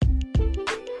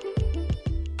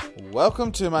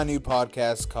Welcome to my new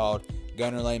podcast called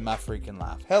Gunner Lane My Freakin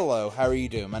Life. Hello, how are you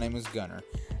doing? My name is Gunner.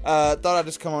 Thought I'd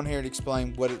just come on here and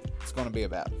explain what it's going to be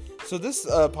about. So this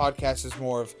podcast is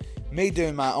more of me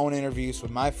doing my own interviews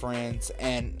with my friends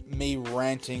and me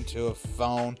ranting to a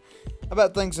phone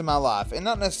about things in my life. And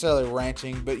not necessarily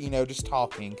ranting, but, just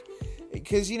talking.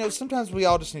 Because, sometimes we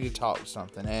all just need to talk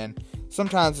something. And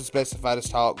sometimes it's best if I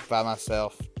just talk by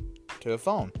myself to a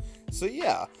phone. So,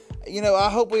 yeah. I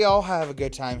hope we all have a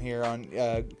good time here on,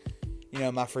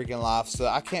 My Freakin Life. So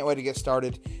I can't wait to get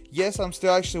started. Yes, I'm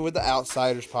still actually with the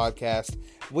Outsiders podcast.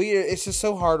 It's just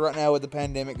so hard right now with the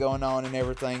pandemic going on and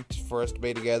everything for us to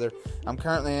be together. I'm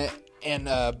currently in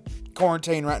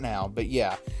quarantine right now, but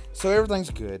yeah. So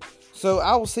everything's good. So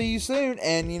I will see you soon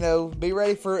and, be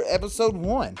ready for episode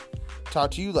 1. Talk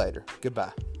to you later.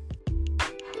 Goodbye.